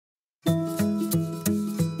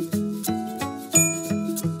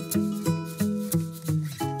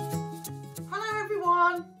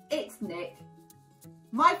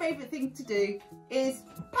favourite thing to do is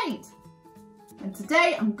paint. And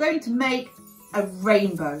today I'm going to make a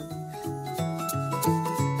rainbow.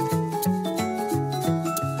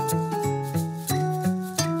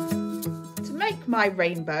 To make my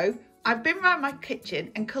rainbow, I've been around my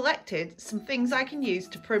kitchen and collected some things I can use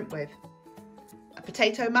to print with. A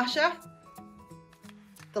potato masher,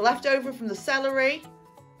 the leftover from the celery,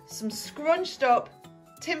 some scrunched up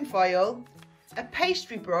tin foil, a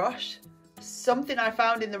pastry brush, something I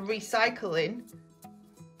found in the recycling,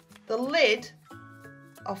 the lid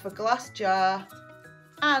off a glass jar,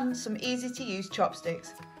 and some easy to use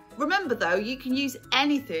chopsticks. Remember though, you can use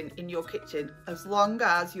anything in your kitchen as long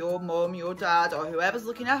as your mum, your dad, or whoever's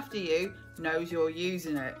looking after you knows you're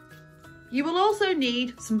using it. You will also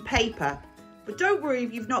need some paper, but don't worry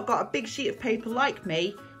if you've not got a big sheet of paper like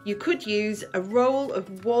me. You could use a roll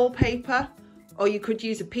of wallpaper, or you could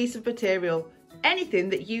use a piece of material, anything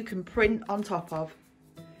that you can print on top of.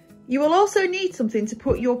 You will also need something to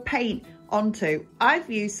put your paint onto. I've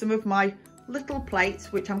used some of my little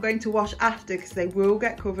plates, which I'm going to wash after because they will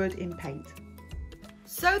get covered in paint.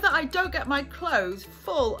 So that I don't get my clothes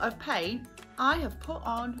full of paint, I have put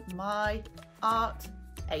on my art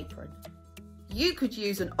apron. You could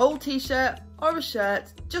use an old t-shirt or a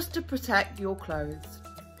shirt just to protect your clothes.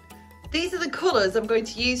 These are the colours I'm going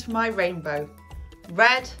to use for my rainbow.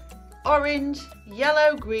 Red, orange,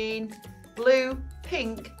 yellow, green, blue,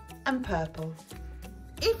 pink and purple.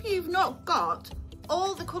 If you've not got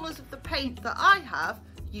all the colours of the paint that I have,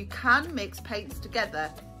 you can mix paints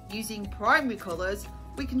together. Using primary colours,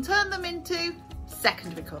 we can turn them into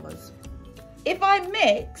secondary colours. If I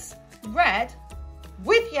mix red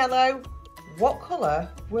with yellow, what colour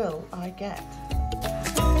will I get?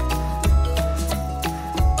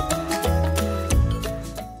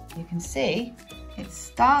 You can see it's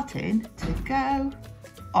starting to go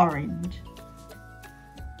orange.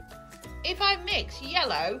 If I mix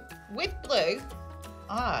yellow with blue,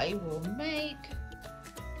 I will make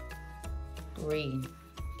green.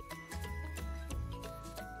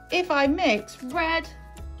 If I mix red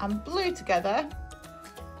and blue together,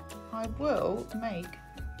 I will make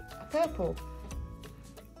a purple.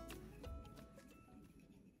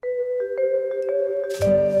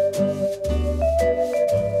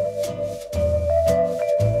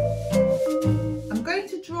 I'm going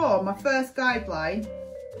to draw my first guideline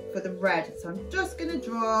for the red, so I'm just going to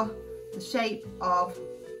draw the shape of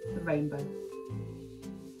the rainbow.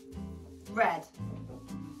 Red.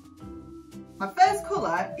 My first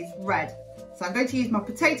colour is red, so I'm going to use my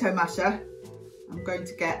potato masher. I'm going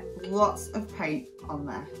to get lots of paint on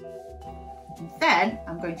there. And then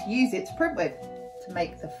I'm going to use it to print with to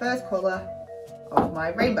make the first colour of my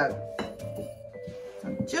rainbow. So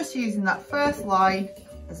I'm just using that first line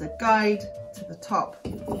as a guide to the top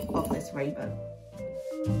of this rainbow.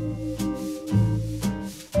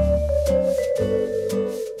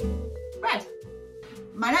 Red.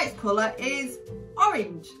 My next colour is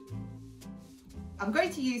orange. I'm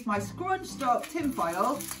going to use my scrunched up tin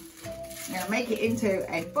foil. I'm going to make it into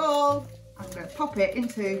a ball. I'm going to pop it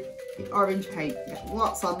into the orange paint. Get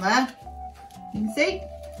lots on there, you can see.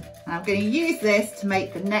 And I'm going to use this to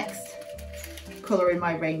make the next colour in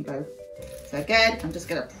my rainbow. So again, I'm just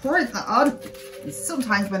going to print that on. And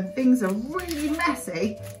sometimes when things are really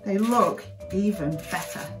messy, they look even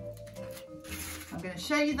better. I'm going to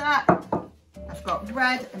show you that. I've got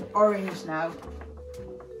red and orange now.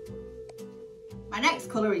 My next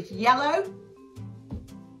colour is yellow.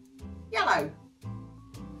 Yellow.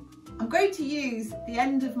 I'm going to use the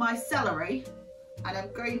end of my celery and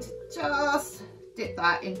I'm going to just dip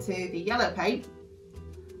that into the yellow paint.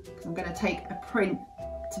 I'm going to take a print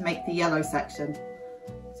to make the yellow section.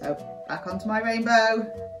 So back onto my rainbow.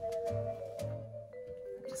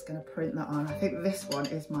 I'm just going to print that on. I think this one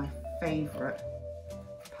is my favourite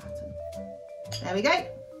pattern. There we go.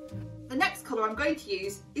 The next colour I'm going to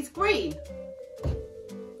use is green.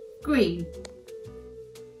 Green.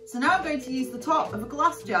 So now I'm going to use the top of a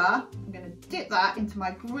glass jar. I'm going to dip that into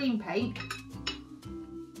my green paint,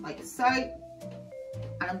 like so.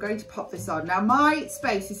 And I'm going to pop this on. Now my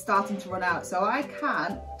space is starting to run out, so I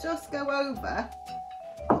can just go over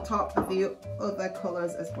the top of the other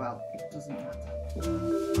colours as well. It doesn't matter.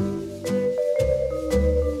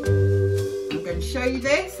 I'm going to show you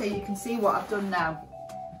this so you can see what I've done now.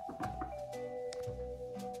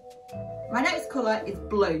 My next colour is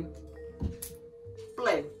blue.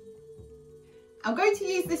 Blue. I'm going to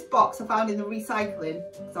use this box I found in the recycling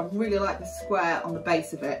because I really like the square on the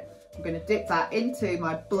base of it. I'm going to dip that into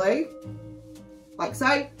my blue, like so.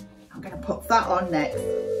 I'm going to put that on next.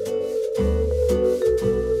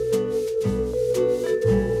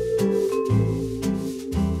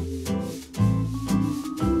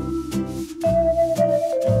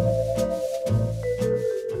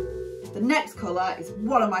 That is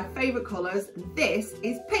one of my favourite colours, and this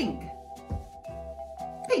is pink.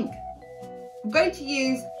 Pink. I'm going to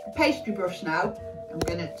use a pastry brush now. I'm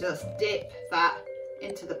going to just dip that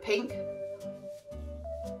into the pink.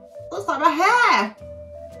 Looks like my hair.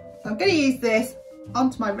 So I'm going to use this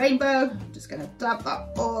onto my rainbow. I'm just going to dab that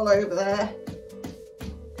all over there.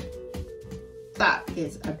 That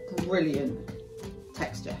is a brilliant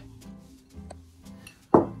texture.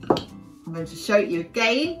 I'm going to show it you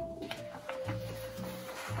again.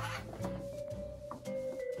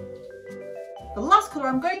 The last colour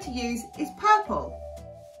I'm going to use is purple.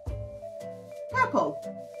 Purple.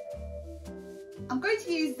 I'm going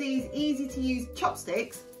to use these easy to use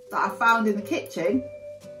chopsticks that I found in the kitchen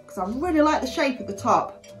because I really like the shape at the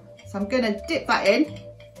top. So I'm going to dip that in.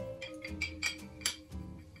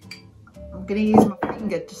 I'm going to use my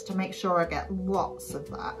finger just to make sure I get lots of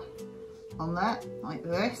that on there, like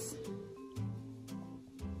this.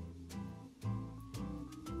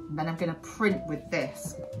 And then I'm going to print with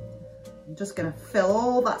this. I'm just going to fill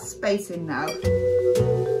all that space in now.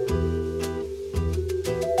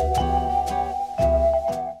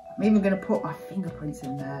 I'm even going to put my fingerprints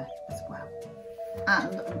in there as well.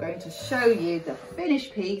 And I'm going to show you the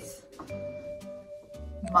finished piece,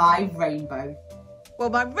 my rainbow. Well,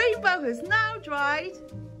 my rainbow has now dried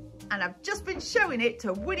and I've just been showing it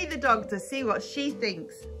to Winnie the dog to see what she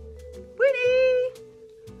thinks. Winnie!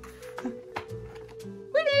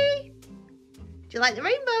 Winnie! Do you like the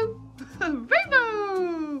rainbow?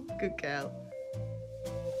 Rainbow! Good girl.